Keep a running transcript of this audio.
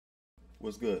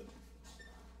What's good?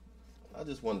 I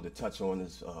just wanted to touch on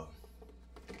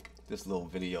this little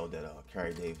video that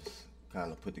Kerry Davis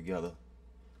kind of put together,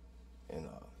 and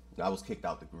I was kicked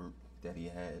out the group that he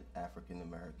had. African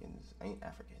Americans Ain't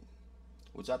African,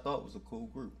 which I thought was a cool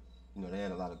group. You know, they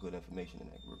had a lot of good information in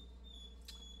that group.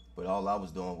 But all I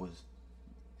was doing was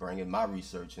bringing my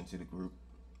research into the group,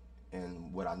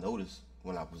 and what I noticed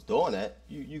when I was doing that,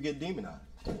 you get demonized.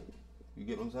 You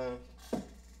get what I'm saying?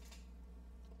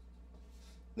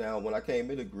 Now, when I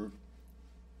came in the group,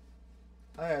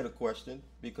 I had a question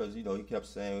because, you know, he kept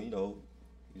saying, you know,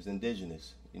 he's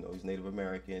indigenous, you know, he's Native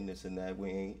American, this and that, we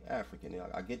ain't African.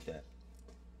 I get that.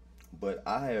 But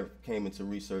I have came into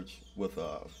research with,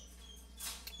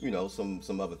 you know,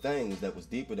 some other things that was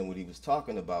deeper than what he was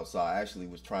talking about. So I actually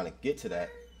was trying to get to that.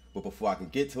 But before I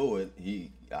could get to it,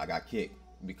 I got kicked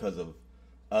because of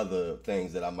other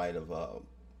things that I might have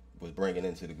was bringing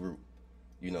into the group.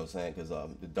 You know what I'm saying? Because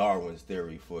the Darwin's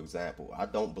theory, for example, I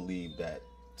don't believe that.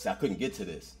 See, I couldn't get to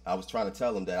this. I was trying to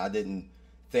tell him that I didn't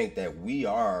think that we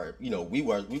are, you know, we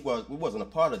wasn't a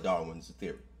part of Darwin's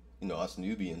theory. You know, us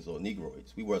Nubians or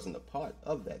Negroids, we wasn't a part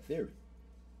of that theory.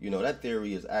 You know, that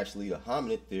theory is actually a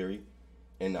hominid theory,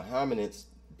 and the hominids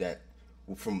that,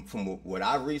 from what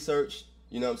I researched,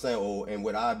 you know what I'm saying, and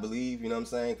what I believe, you know what I'm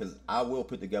saying, because I will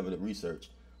put together the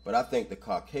research, but I think the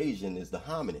Caucasian is the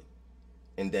hominid,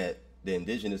 and that the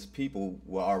indigenous people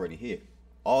were already here,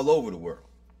 all over the world.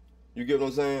 You get what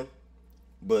I'm saying?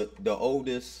 But the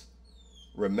oldest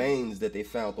remains that they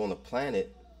found on the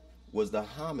planet was the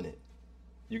hominid.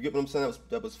 You get what I'm saying?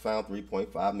 That was found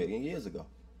 3.5 million years ago.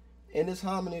 And this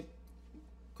hominid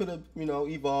could have, you know,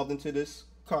 evolved into this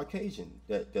Caucasian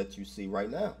that you see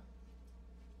right now.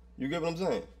 You get what I'm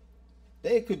saying?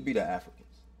 They could be the Africans.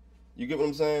 You get what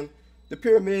I'm saying? The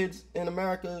pyramids in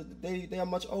America, they are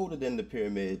much older than the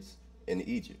pyramids in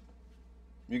Egypt.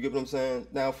 You get what I'm saying?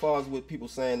 Now, as far as with people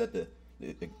saying that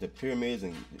the pyramids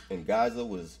in Giza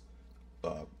was,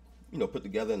 you know, put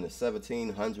together in the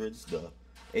 1700s, the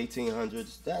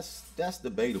 1800s, that's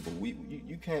debatable.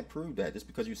 You can't prove that just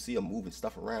because you see them moving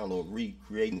stuff around or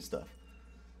recreating stuff.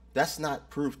 That's not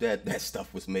proof that that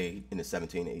stuff was made in the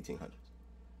 17 and 1800s.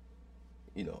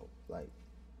 You know, like,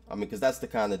 I mean, because that's the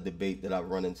kind of debate that I've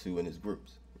run into in his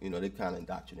groups. You know, they kind of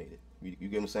indoctrinated. You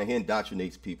get what I'm saying? He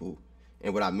indoctrinates people.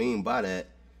 And what I mean by that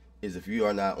is if you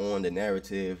are not on the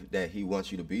narrative that he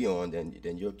wants you to be on,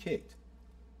 then you're kicked.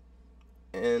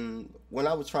 And when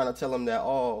I was trying to tell him that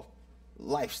all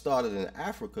life started in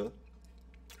Africa,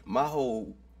 my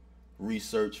whole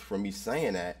research from me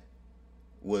saying that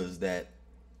was that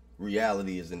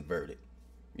reality is inverted.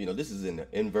 You know, this is an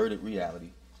inverted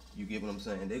reality. You get what I'm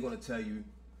saying? They're going to tell you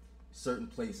certain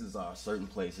places are certain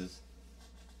places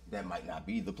that might not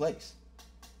be the place.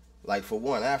 Like, for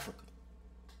one, Africa.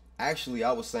 Actually,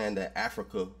 I was saying that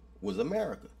Africa was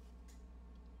America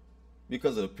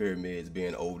because of the pyramids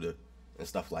being older and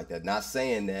stuff like that. Not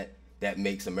saying that that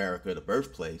makes America the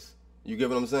birthplace. You get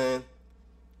what I'm saying?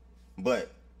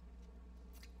 But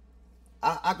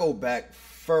I go back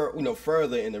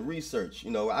further in the research.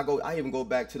 You know, I even go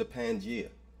back to the Pangea.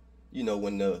 You know,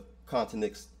 when the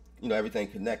continents, you know, everything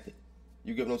connected.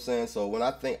 You get what I'm saying? So when I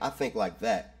think like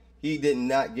that. He did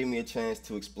not give me a chance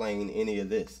to explain any of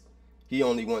this. He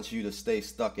only wants you to stay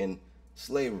stuck in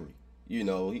slavery. You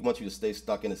know, he wants you to stay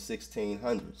stuck in the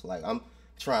 1600s. Like, I'm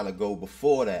trying to go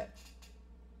before that.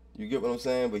 You get what I'm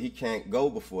saying? But he can't go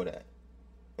before that.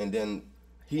 And then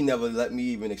he never let me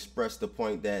even express the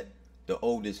point that the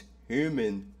oldest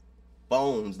human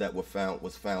bones that was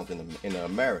found in the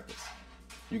Americas.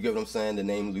 You get what I'm saying? The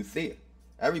name Luthea.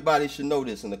 Everybody should know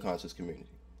this in the conscious community.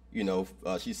 You know,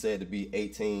 she's said to be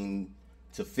 18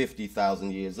 to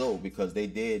 50,000 years old because they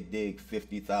did dig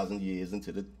 50,000 years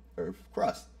into the earth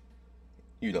crust.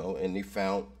 You know, and they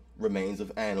found remains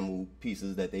of animal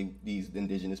pieces that these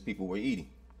indigenous people were eating.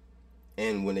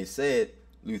 And when they said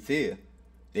Luthea,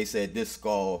 they said this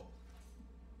skull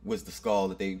was the skull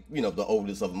that they, you know, the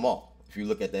oldest of them all. If you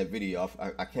look at that video,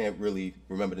 I can't really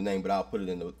remember the name, but I'll put it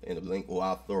in the link, or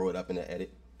I'll throw it up in the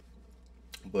edit.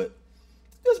 But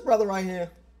this brother right here,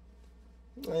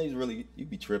 he's really, you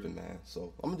be tripping, man.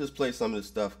 So I'm gonna just play some of this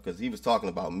stuff because he was talking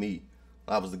about me.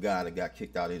 I was the guy that got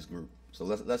kicked out of his group. So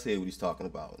let's hear what he's talking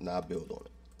about, and I'll build on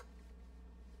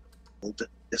it.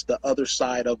 It's the other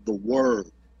side of the word.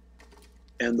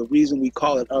 And the reason we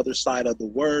call it other side of the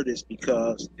word is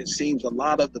because it seems a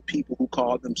lot of the people who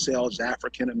call themselves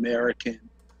African American,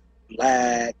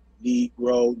 Black,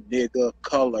 Negro, nigger,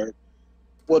 colored,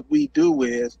 what we do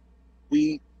is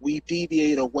we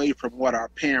deviate away from what our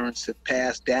parents have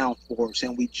passed down for us,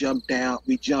 and we jump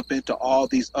into all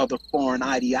these other foreign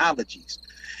ideologies.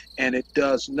 and it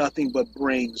does nothing but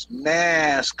brings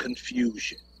mass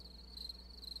confusion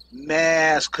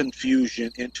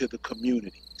into the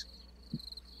communities.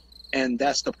 And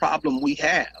that's the problem we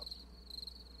have.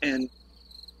 And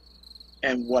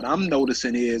what I'm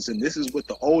noticing is, and this is with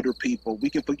the older people, we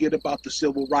can forget about the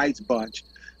civil rights bunch.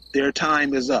 Their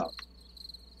time is up.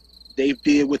 They've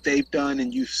did what they've done,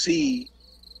 and you see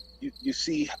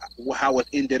how it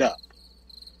ended up.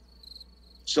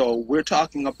 So we're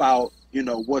talking about, you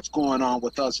know, what's going on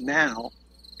with us now,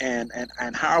 and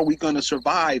how are we going to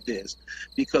survive this?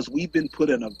 Because we've been put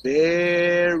in a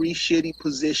very shitty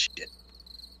position.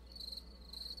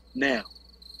 Now,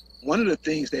 one of the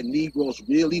things that Negroes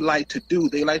really like to do,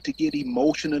 they like to get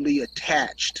emotionally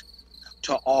attached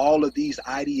to all of these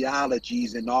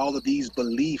ideologies and all of these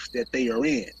beliefs that they are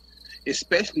in,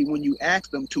 especially when you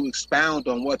ask them to expound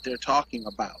on what they're talking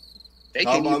about. They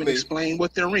can't even explain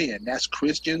what they're in. That's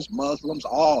Christians, Muslims,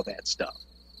 all that stuff.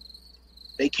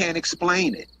 They can't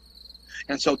explain it.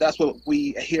 And so that's what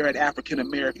we here at African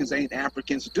Americans Ain't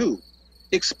Africans do.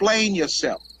 Explain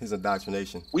yourself. His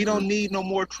indoctrination. We don't need no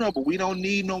more trouble. We don't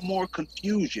need no more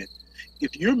confusion.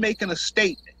 If you're making a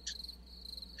statement,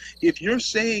 if you're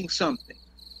saying something,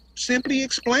 simply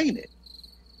explain it.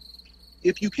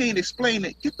 If you can't explain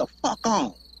it, get the fuck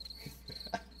on.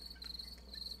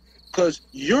 Because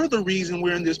you're the reason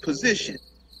we're in this position.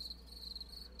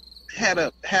 Had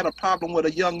a problem with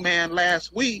a young man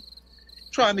last week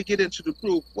trying to get into the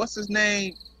group. What's his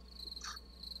name?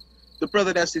 The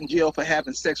brother that's in jail for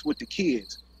having sex with the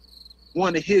kids.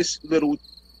 One of his little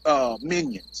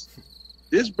minions.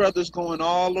 This brother's going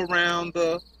all around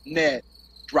the net,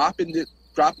 dropping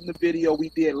the video we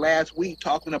did last week,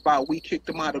 talking about we kicked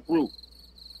him out of group.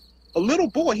 A little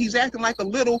boy, he's acting like a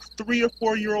little 3 or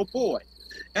 4 year old boy.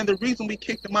 And the reason we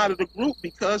kicked him out of the group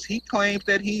because he claims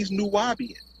that he's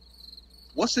Nuwaubian.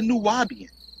 What's a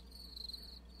Nuwaubian?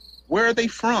 Where are they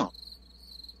from?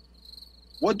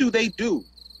 What do they do?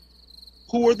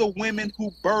 Who are the women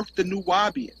who birthed the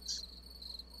Nuwaubians?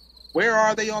 Where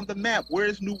are they on the map?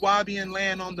 Where's Nuwaubian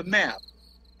land on the map?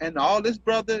 And all this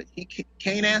brother, he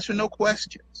can't answer no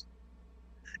questions.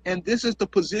 And this is the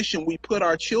position we put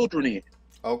our children in.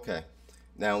 Okay.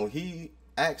 Now, when he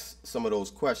asked some of those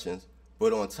questions,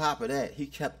 but on top of that, he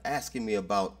kept asking me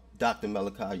about Dr.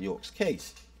 Malachi York's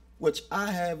case, which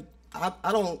I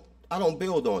don't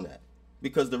build on that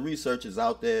because the research is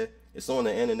out there. It's on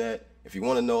the internet. If you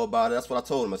want to know about it, that's what I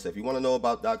told him. I said, if you want to know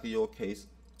about Dr. York's case,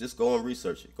 just go and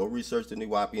research it. Go research the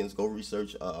Nuwaubians. Go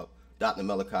research Dr.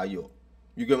 Malachi York.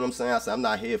 You get what I'm saying? I said, I'm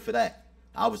not here for that.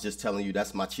 I was just telling you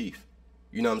that's my chief.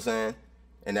 You know what I'm saying?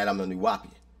 And that I'm a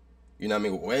Nuwaubian. You know what I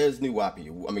mean? Where's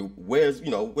Nuwaubian? I mean, where's, you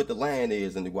know, what the land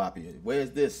is in Nuwaubian?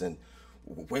 Where's this? And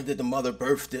where did the mother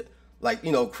birth it? Like,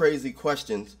 you know, crazy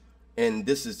questions. And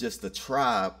this is just the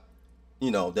tribe,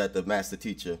 you know, that the master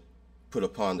teacher put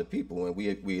upon the people, and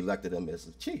we elected him as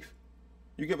a chief.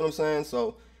 You get what I'm saying?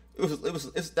 So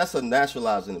that's a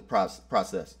naturalizing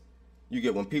process. You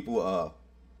get when people,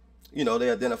 you know, they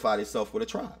identify themselves with a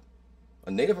tribe,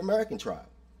 a Native American tribe.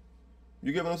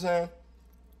 You get what I'm saying?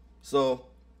 So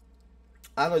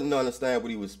I didn't understand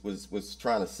what he was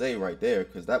trying to say right there,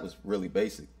 because that was really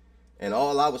basic. And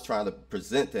all I was trying to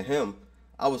present to him,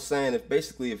 I was saying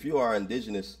if you are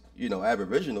indigenous, you know,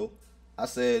 Aboriginal, I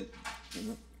said,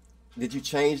 did you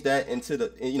change that into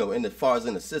the, you know, in as far as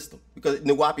in the system? Because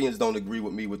Nuwaubians don't agree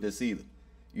with me with this either.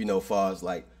 You know, as far as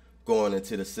like going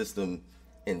into the system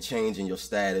and changing your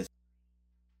status.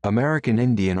 American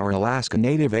Indian or Alaska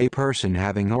Native, a person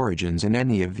having origins in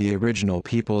any of the original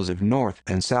peoples of North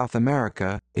and South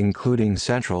America, including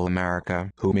Central America,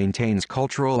 who maintains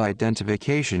cultural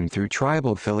identification through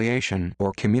tribal affiliation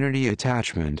or community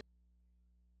attachment.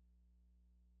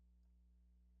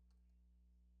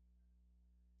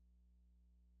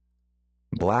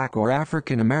 Black or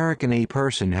African American, a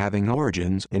person having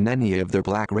origins in any of the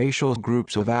black racial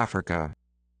groups of Africa.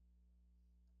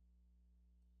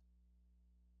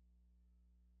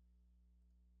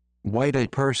 White, a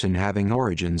person having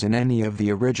origins in any of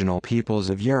the original peoples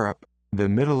of Europe, the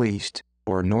Middle East,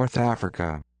 or North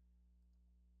Africa.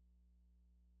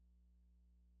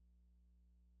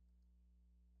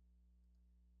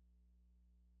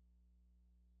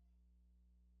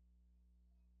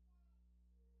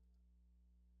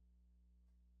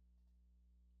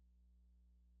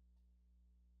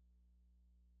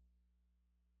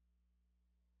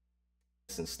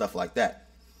 And stuff like that.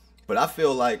 But I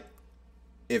feel like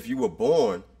if you were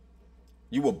born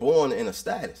in a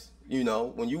status. You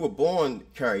know, when you were born,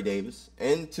 Kerry Davis,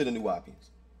 into the Nuwaubians,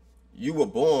 you were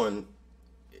born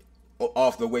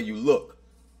off the way you look.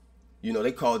 You know,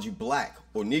 they called you black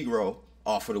or Negro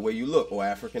off of the way you look, or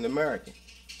African American.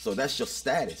 So that's your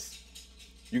status.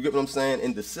 You get what I'm saying?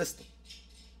 In the system.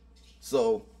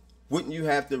 So wouldn't you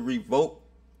have to revoke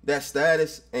that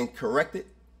status and correct it?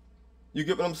 You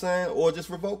get what I'm saying? Or just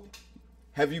revoke it?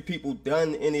 Have you people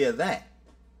done any of that?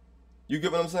 You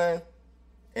get what I'm saying?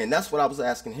 And that's what I was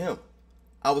asking him.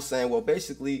 I was saying, well,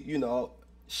 basically, you know,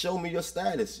 show me your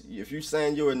status. If you're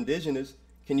saying you're indigenous,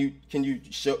 can you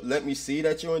let me see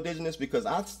that you're indigenous? Because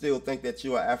I still think that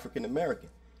you're African American.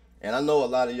 And I know a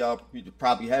lot of y'all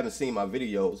probably haven't seen my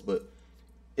videos, but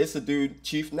it's a dude,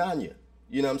 Chief Nanya.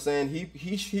 You know what I'm saying?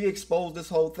 He exposed this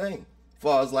whole thing, as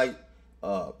far as like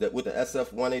that with the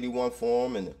SF 181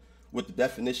 form and what the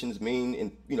definitions mean,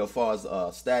 and you know, as far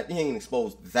as stat. He ain't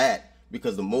exposed that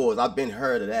because the Moors, I've been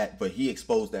heard of that, but he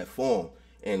exposed that form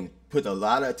and put a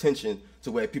lot of attention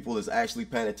to where people is actually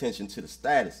paying attention to the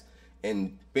status.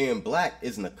 And being black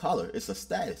isn't a color, it's a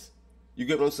status. You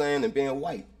get what I'm saying? And being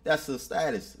white, that's a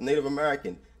status. Native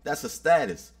American, that's a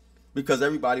status. Because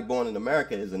everybody born in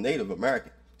America is a Native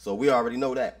American. So we already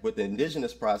know that. With the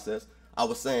indigenous process, I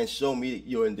was saying, show me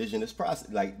your indigenous process.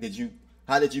 Like,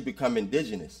 how did you become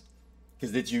indigenous?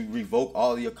 Because did you revoke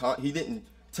all your, he didn't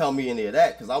tell me any of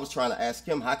that, because I was trying to ask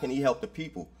him, how can he help the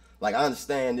people? Like, I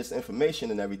understand this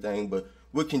information and everything, but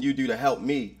what can you do to help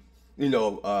me, you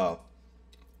know,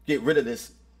 get rid of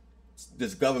this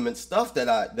government stuff that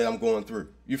I'm going through?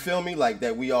 You feel me? Like,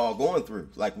 that we all going through.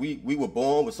 Like, we were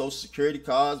born with social security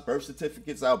cards, birth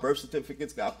certificates. Our birth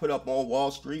certificates got put up on Wall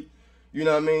Street. You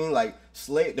know what I mean? Like,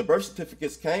 the birth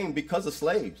certificates came because of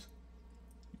slaves.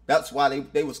 That's why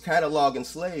they was cataloging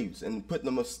slaves and putting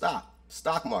them in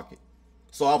stock market.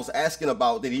 So I was asking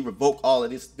about, did he revoke all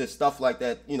of this stuff like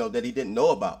that, you know, that he didn't know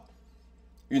about?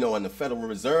 You know, and the Federal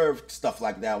Reserve, stuff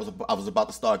like that, I was about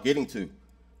to start getting to.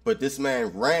 But this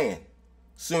man ran.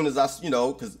 Soon as I, you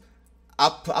know, because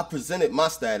I presented my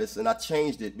status and I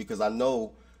changed it because I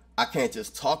know I can't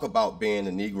just talk about being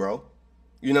a Negro.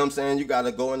 You know what I'm saying? You got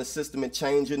to go in the system and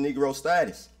change your Negro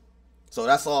status. So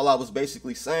that's all I was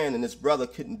basically saying, and this brother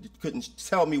couldn't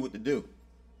tell me what to do.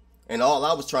 And all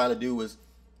I was trying to do was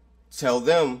tell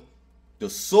them the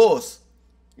source,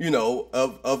 you know,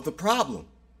 of the problem.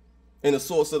 And the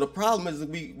source of the problem is that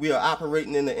we are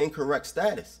operating in the incorrect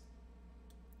status.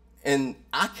 And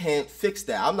I can't fix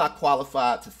that. I'm not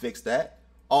qualified to fix that.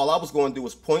 All I was going to do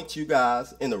was point you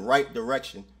guys in the right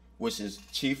direction, which is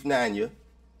Chief Nanya, as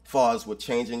far as with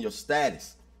changing your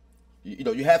status. You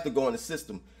know, you have to go in the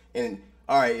system. And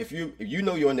all right, if you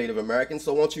know you're a Native American,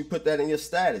 so why don't you put that in your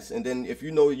status? And then if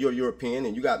you know you're European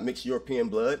and you got mixed European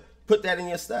blood, put that in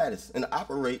your status and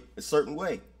operate a certain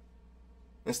way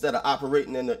instead of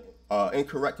operating in the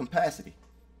incorrect capacity.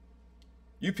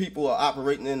 You people are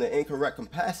operating in the incorrect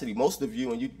capacity. Most of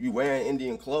you, and you wearing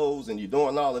Indian clothes and you're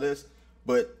doing all of this,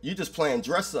 but you just playing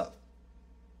dress up.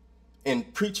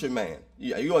 And preacher man,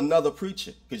 you're another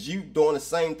preacher, because you doing the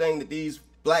same thing that these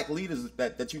black leaders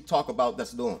that you talk about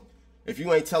that's doing. If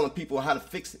you ain't telling people how to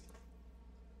fix it,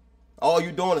 all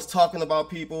you doing is talking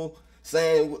about people,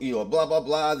 saying, you know, blah, blah,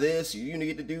 blah, this, you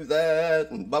need to do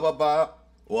that, and blah, blah, blah.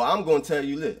 Well, I'm going to tell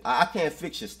you this. I can't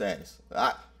fix your status.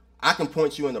 I can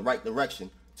point you in the right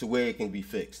direction to where it can be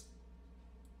fixed.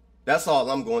 That's all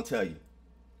I'm going to tell you.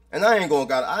 And I ain't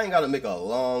got to make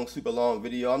a super long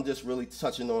video. I'm just really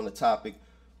touching on the topic,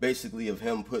 basically, of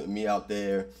him putting me out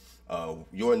there.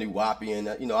 You're a new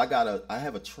Wapian. You know, I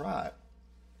have a tribe.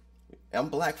 I'm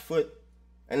Blackfoot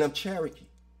and I'm Cherokee.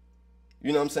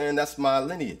 You know what I'm saying? That's my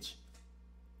lineage.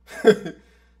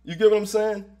 You get what I'm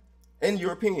saying? And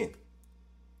European.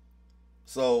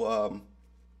 So,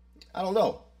 I don't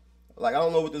know. Like, I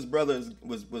don't know what this brother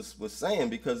was saying,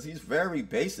 because he's very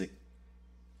basic.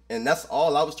 And that's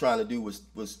all I was trying to do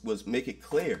was make it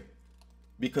clear.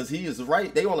 Because he is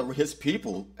right. His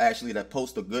people, actually, that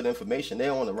post the good information,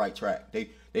 they're on the right track.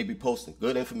 They be posting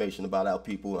good information about our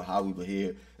people and how we were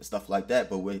here and stuff like that.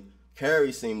 But what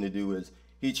Kerry seemed to do is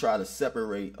he tried to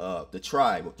separate the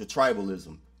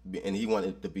tribalism, and he wanted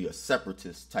it to be a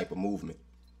separatist type of movement.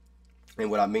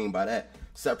 And what I mean by that,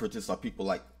 separatists are people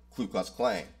like Ku Klux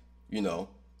Klan. You know,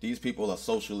 these people are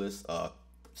socialist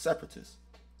separatists.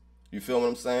 You feel what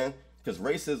I'm saying? Because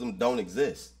racism don't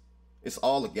exist. It's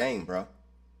all a game, bro.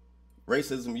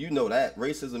 Racism, you know that.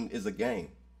 Racism is a game,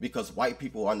 because white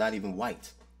people are not even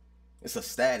white. It's a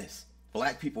status.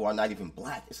 Black people are not even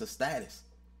black. It's a status.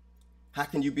 How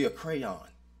can you be a crayon?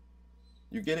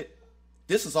 You get it?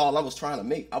 This is all I was trying to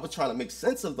make. I was trying to make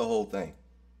sense of the whole thing.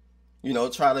 You know,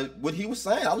 what he was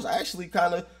saying, I was actually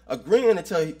kind of agreeing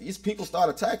until these people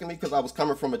started attacking me, because I was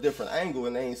coming from a different angle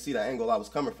and they didn't see the angle I was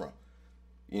coming from.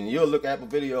 You know, you'll look at my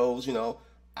videos, you know,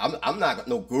 I'm not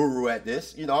no guru at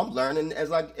this. You know, I'm learning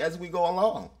as we go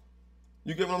along.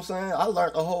 You get what I'm saying? I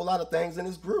learned a whole lot of things in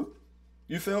this group.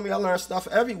 You feel me? I learn stuff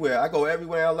everywhere. I go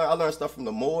everywhere. I learn stuff from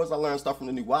the Moors. I learn stuff from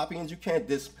the New Wapians. You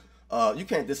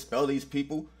can't dispel these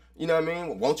people. You know what I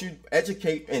mean? Won't you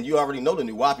educate? And you already know the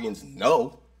New Wapians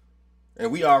know.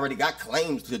 And we already got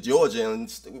claims to Georgia,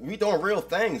 and we doing real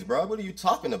things, bro. What are you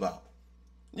talking about?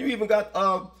 You even got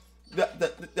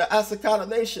the Asakata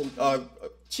Nation,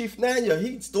 Chief Nanya.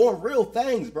 He's doing real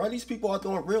things, bro. These people are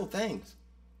doing real things.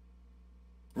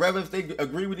 Whether if they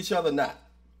agree with each other or not.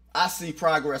 I see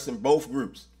progress in both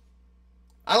groups.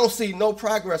 I don't see no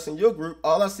progress in your group.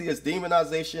 All I see is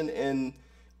demonization,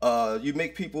 and you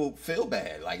make people feel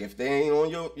bad, like if they ain't on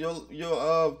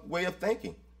your way of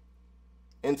thinking.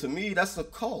 And to me, that's a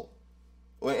cult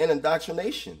or an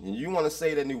indoctrination. And you want to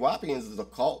say that New Wapians is a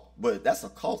cult, but that's a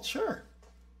culture,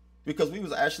 because we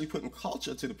was actually putting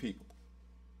culture to the people.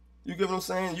 You get what I'm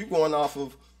saying? You going off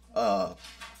of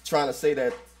trying to say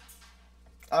that,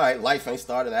 all right, life ain't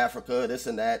started in Africa, this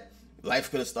and that.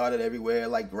 Life could have started everywhere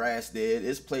like grass did.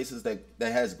 It's places that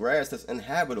has grass that's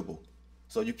inhabitable.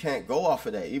 So you can't go off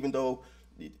of that, even though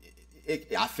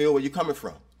I feel where you're coming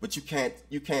from. But you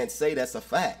can't say that's a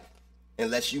fact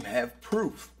unless you have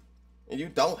proof. And you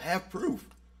don't have proof.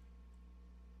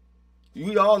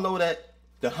 We all know that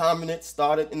the hominids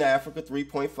started in Africa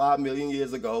 3.5 million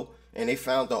years ago, and they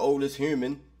found the oldest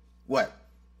human, what?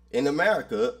 In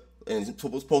America. And it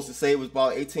was supposed to say it was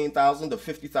about 18,000 to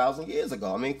 50,000 years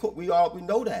ago. I mean, we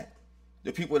know that.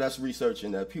 The people that's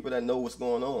researching, the people that know what's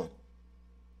going on.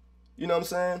 You know what I'm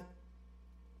saying?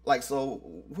 Like, so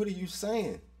what are you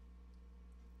saying?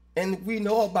 And we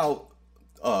know about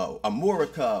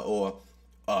Amurica or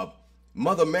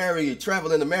Mother Mary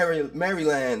traveling to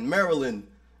Maryland, Maryland,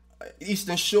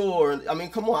 Eastern Shore. I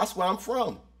mean, come on, that's where I'm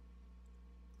from.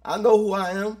 I know who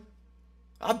I am.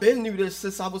 I've been knew this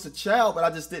since I was a child, but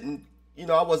I just didn't, you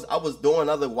know, I was doing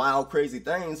other wild, crazy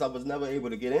things. I was never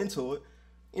able to get into it.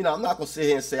 You know, I'm not gonna sit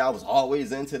here and say I was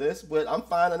always into this, but I'm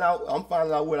finding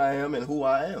out what I am and who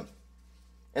I am.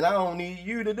 And I don't need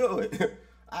you to do it.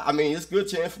 I mean, it's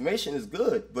good, your information is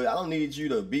good, but I don't need you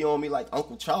to be on me like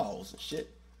Uncle Charles and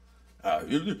shit.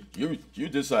 You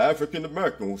just an African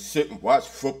American who sit and watch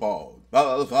football.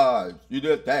 Blah, blah, blah. You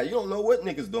did that. You don't know what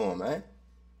niggas doing, man.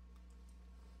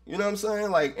 You know what I'm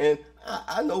saying? Like, and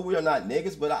I know we are not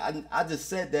niggas, but I just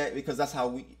said that because that's how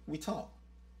we talk.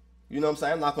 You know what I'm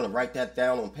saying? I'm not going to write that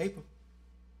down on paper.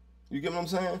 You get what I'm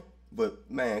saying?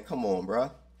 But, man, come on, bro.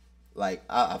 Like,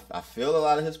 I feel a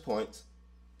lot of his points.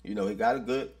 You know, he got a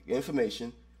good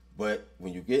information. But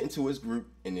when you get into his group,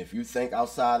 and if you think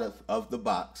outside of the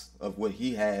box of what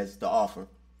he has to offer,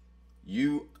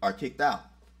 you are kicked out.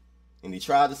 And he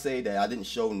tried to say that I didn't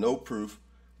show no proof,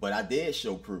 but I did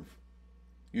show proof.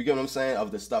 You get what I'm saying?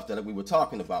 Of the stuff that we were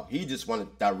talking about. He just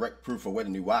wanted direct proof of where the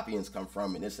New Wapians come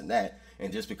from and this and that.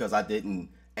 And just because I didn't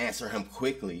answer him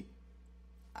quickly,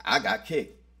 I got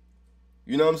kicked.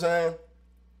 You know what I'm saying?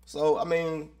 So, I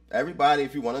mean, everybody,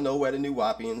 if you want to know where the New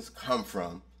Wapians come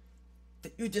from,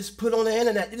 you just put on the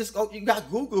internet. You just go, you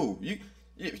got Google. You're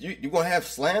going to have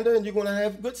slander and you're going to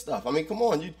have good stuff. I mean, come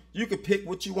on. You could pick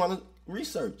what you want to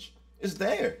research. It's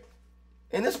there.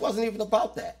 And this wasn't even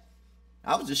about that.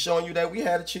 I was just showing you that we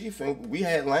had a chief and we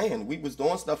had land. We was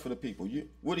doing stuff for the people.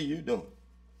 What are you doing?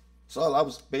 So all I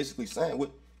was basically saying,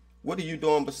 what are you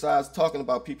doing besides talking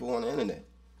about people on the internet?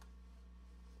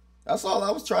 That's all I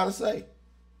was trying to say.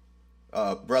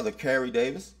 Brother Kerry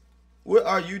Davis, what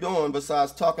are you doing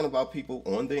besides talking about people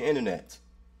on the internet?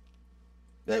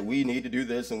 That we need to do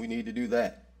this and we need to do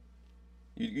that.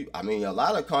 I mean, a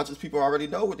lot of conscious people already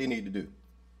know what they need to do.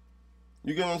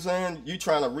 You get what I'm saying? You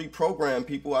trying to reprogram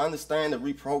people. I understand that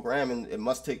reprogramming, it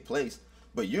must take place.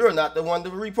 But you're not the one to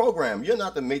reprogram. You're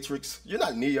not the Matrix. You're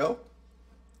not Neo.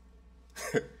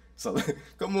 So,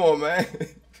 come on, man.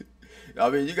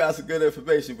 I mean, you got some good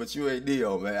information, but you ain't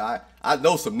Neo, man. I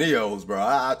know some Neos, bro.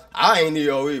 I ain't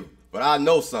Neo either, but I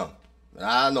know some.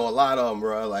 I know a lot of them,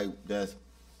 bro. Like, that's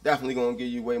definitely going to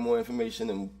give you way more information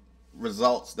and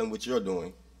results than what you're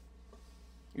doing.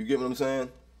 You get what I'm saying?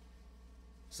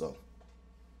 So.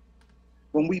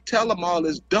 When we tell them all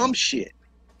this dumb shit,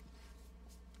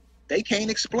 they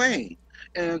can't explain.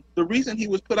 And the reason he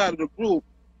was put out of the group,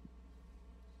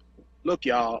 look,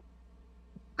 y'all,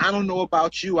 I don't know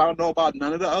about you. I don't know about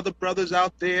none of the other brothers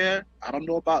out there. I don't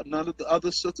know about none of the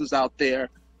other sisters out there.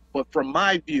 But from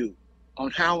my view,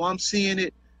 on how I'm seeing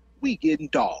it, we getting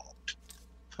dogged.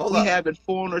 We having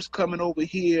foreigners coming over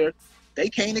here. They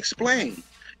can't explain.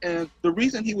 And the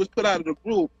reason he was put out of the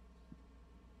group,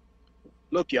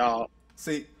 look, y'all.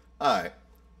 See, all right.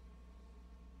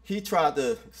 he tried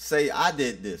to say I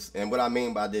did this, and what I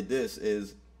mean by did this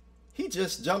is he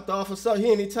just jumped off of something. He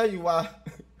didn't even tell you why.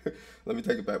 Let me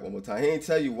take it back one more time. He didn't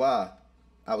tell you why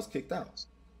I was kicked out.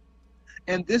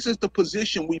 And this is the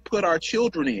position we put our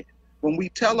children in. When we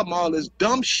tell them all this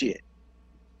dumb shit,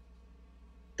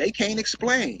 they can't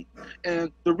explain.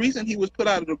 And the reason he was put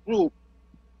out of the group,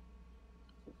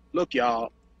 look,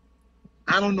 y'all,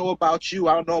 I don't know about you.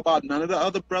 I don't know about none of the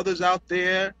other brothers out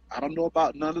there. I don't know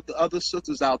about none of the other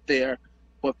sisters out there.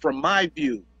 But from my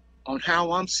view, on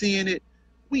how I'm seeing it,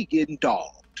 we getting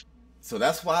dogged. So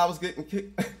that's why I was getting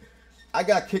kicked. I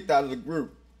got kicked out of the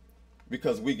group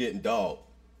because we getting dogged.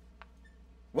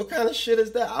 What kind of shit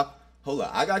is that? Hold on.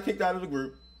 I got kicked out of the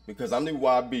group because I'm new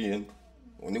YBN,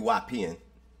 or new YPN,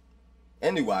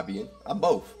 and new YBN. I'm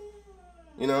both.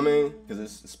 You know what I mean? Because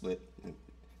it's split.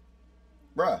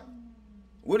 Bruh,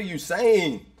 what are you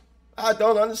saying? I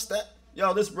don't understand.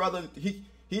 Yo, this brother,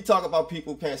 he talk about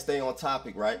people can't stay on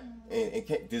topic, right? And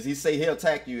can't, does he say he'll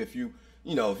attack you if you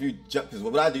jump? Because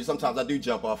what I do, sometimes I do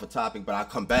jump off a topic, but I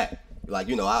come back. Like,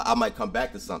 I might come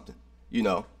back to something,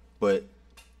 but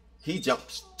he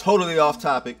jumps totally off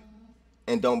topic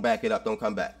and don't back it up, don't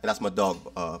come back. And that's my dog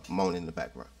moaning in the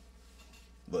background.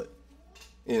 But,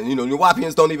 New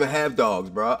Wapians don't even have dogs,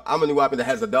 bro. I'm a New Wapian that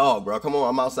has a dog, bro. Come on,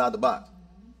 I'm outside the box.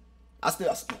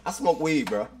 I smoke weed,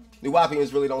 bro. New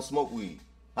Wapians really don't smoke weed.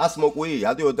 I smoke weed.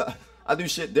 I do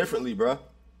shit differently, bro.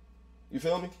 You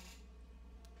feel me?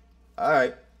 All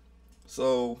right.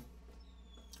 So,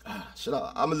 I'm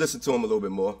going to listen to him a little bit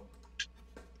more.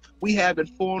 We having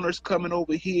foreigners coming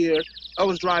over here. I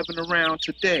was driving around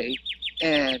today,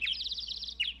 and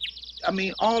I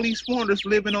mean, all these foreigners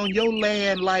living on your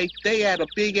land like they at a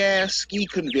big ass ski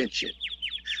convention.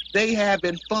 They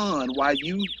having fun while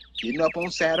you getting up on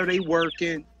Saturday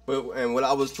working. And what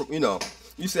I was,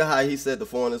 you see how he said the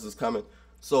foreigners is coming.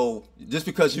 So just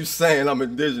because you saying I'm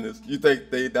indigenous, you think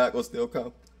they not gonna still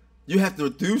come? You have to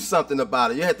do something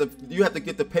about it. You have to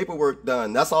get the paperwork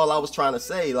done. That's all I was trying to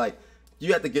say. Like,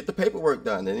 you have to get the paperwork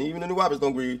done. And even the New Wipers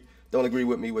don't agree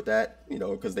with me with that,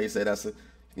 because they say that's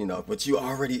but you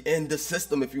already in the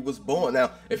system if you was born.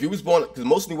 Now, if you was born, because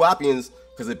most New Wapians,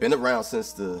 because they've been around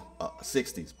since the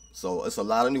 60s. So it's a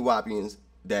lot of New Wapians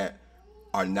that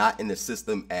are not in the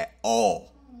system at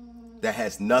all. That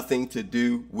has nothing to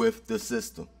do with the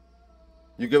system.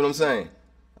 You get what I'm saying?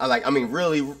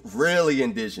 Really, really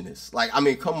indigenous. Like,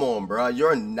 come on, bro.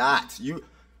 You're not.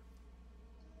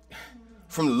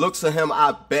 From the looks of him,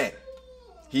 I bet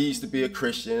he used to be a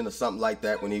Christian or something like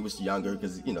that when he was younger,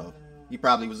 because, he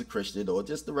probably was a Christian, or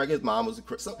just the regular, his mom was a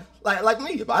Christian. Like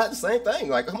me, if I had the same thing.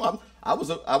 Like, come on, I was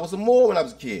a Moor when I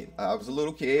was a kid. I was a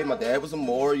little kid. My dad was a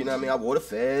Moor. You know what I mean? I wore the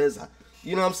fez.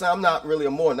 You know what I'm saying? I'm not really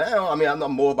a Moor now. I'm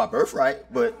not Moor by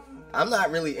birthright, but I'm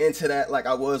not really into that like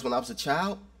I was when I was a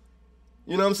child.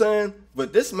 You know what I'm saying?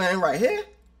 But this man right here,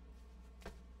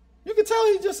 you can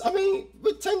tell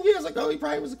but 10 years ago, he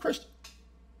probably was a Christian.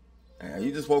 And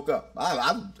he just woke up.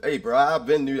 Hey, bro, I've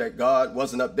been knew that God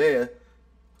wasn't up there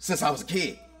since I was a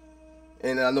kid.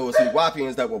 And I know it's some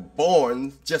Wapians that were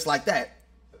born just like that.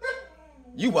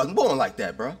 You wasn't born like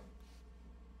that, bro.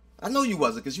 I know you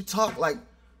wasn't, because you talk like...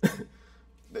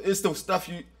 It's the stuff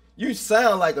you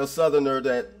sound like a Southerner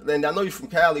and I know you're from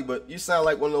Cali, but you sound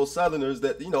like one of those Southerners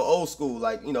that, old school,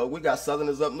 like, we got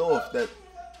Southerners up north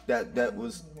that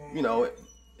was,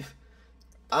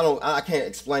 I can't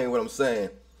explain what I'm saying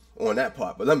on that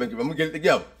part, but let me get it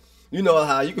together. You know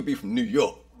how you could be from New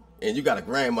York and you got a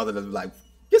grandmother that's like,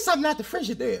 get something out the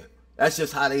Frigidaire. That's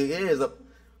just how they is.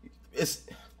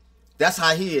 That's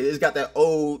how he is. It's got that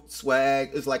old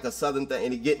swag. It's like a Southern thing,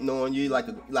 and he getting on you like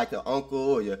an uncle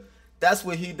or your. That's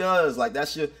what he does. Like,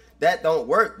 that don't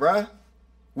work, bruh.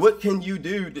 What can you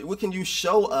do? What can you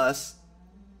show us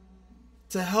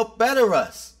to help better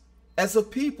us as a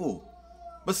people,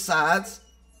 besides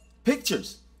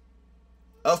pictures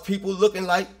of people looking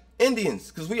like Indians?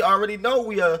 Because we already know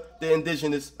we are the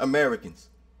indigenous Americans,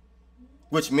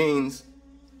 which means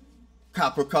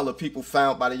copper colored people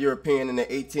found by the European in the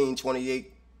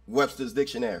 1828 Webster's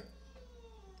Dictionary.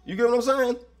 You get what I'm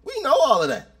saying? We know all of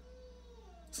that.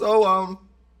 So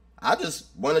I just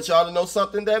wanted y'all to know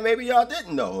something that maybe y'all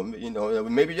didn't know.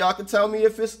 Maybe y'all can tell me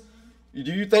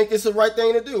do you think it's the right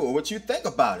thing to do, or what you think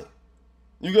about it?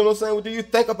 You get what I'm saying? What do you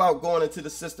think about going into the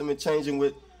system and changing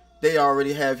what they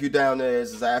already have you down there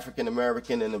as African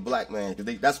American and a black man?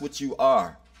 Because that's what you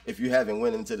are if you haven't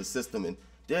went into the system and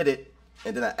did it.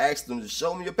 And then I asked them to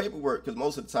show me your paperwork, because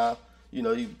most of the time,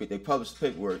 they publish the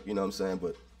paperwork, you know what I'm saying?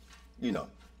 But,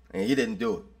 and he didn't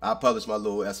do it. I published my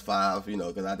little S5,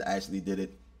 because I actually did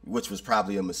it, which was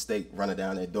probably a mistake running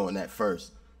down there doing that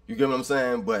first. You get what I'm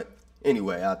saying? But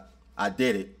Anyway, I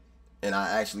did it, and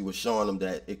I actually was showing them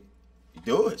that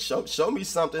do it. Show me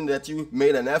something that you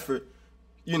made an effort,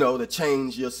 you know, to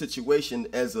change your situation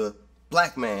as a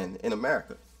black man in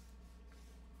America.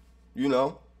 You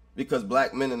know, because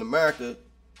black men in America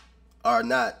are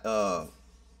not are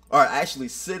actually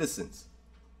citizens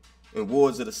and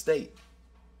wards of the state.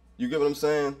 You get what I'm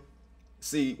saying?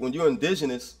 See, when you're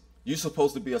indigenous, you're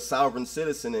supposed to be a sovereign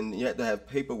citizen, and you have to have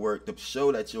paperwork to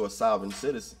show that you're a sovereign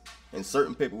citizen. And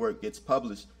certain paperwork gets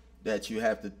published that you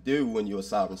have to do when you're a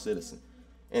sovereign citizen.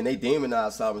 And they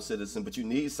demonize sovereign citizens, but you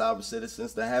need sovereign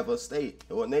citizens to have a state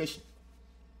or a nation.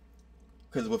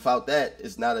 Because without that,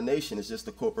 it's not a nation, it's just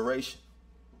a corporation.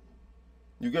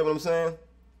 You get what I'm saying?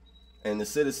 And the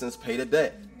citizens pay the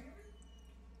debt.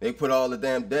 They put all the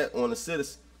damn debt on the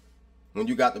citizen when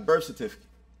you got the birth certificate.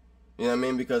 You know what I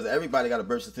mean? Because everybody got a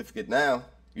birth certificate now.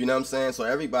 You know what I'm saying? So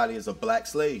everybody is a black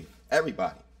slave.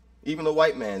 Everybody. Even the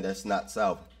white man that's not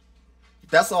sovereign.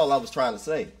 That's all I was trying to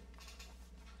say.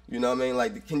 You know what I mean?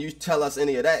 Like, can you tell us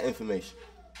any of that information?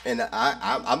 And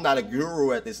I'm not a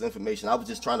guru at this information. I was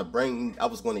just trying to I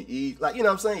was going to ease, like, you know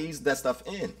what I'm saying? Ease that stuff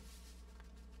in.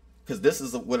 Because this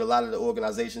is what a lot of the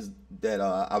organizations that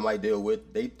I might deal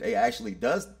with, they actually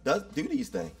does do these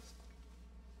things.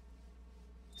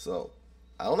 So,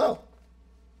 I don't know.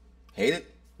 Hate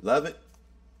it, love it.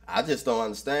 I just don't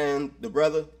understand the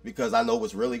brother because I know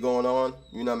what's really going on.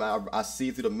 You know what I mean? I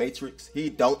see through the matrix. He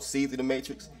don't see through the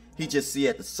matrix. He just see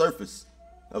at the surface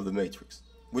of the matrix,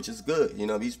 which is good. You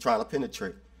know, he's trying to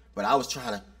penetrate. But I was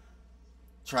trying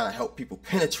to help people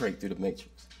penetrate through the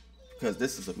matrix because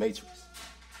this is a matrix.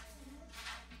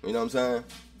 You know what I'm saying?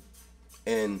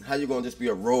 And how you gonna just be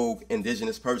a rogue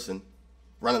indigenous person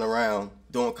running around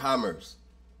doing commerce?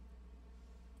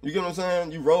 You get what I'm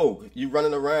saying? You rogue. You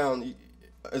running around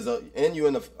and you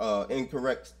in a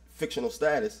incorrect fictional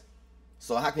status.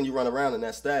 So how can you run around in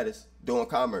that status doing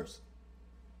commerce?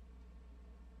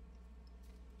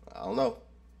 I don't know.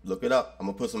 Look it up. I'm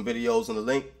gonna put some videos in the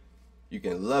link. You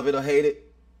can love it or hate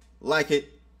it, like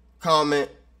it,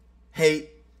 comment, hate,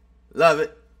 love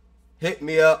it, hit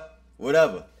me up,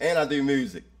 whatever. And I do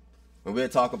music. And we'll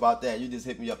talk about that. You just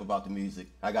hit me up about the music.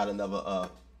 I got another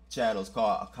channel. It's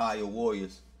called Akaya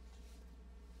Warriors.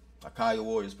 Akaya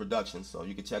Warriors Productions. So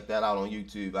you can check that out on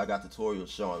YouTube. I got tutorials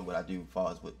showing what I do as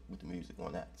far as with the music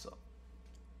on that. So,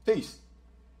 peace.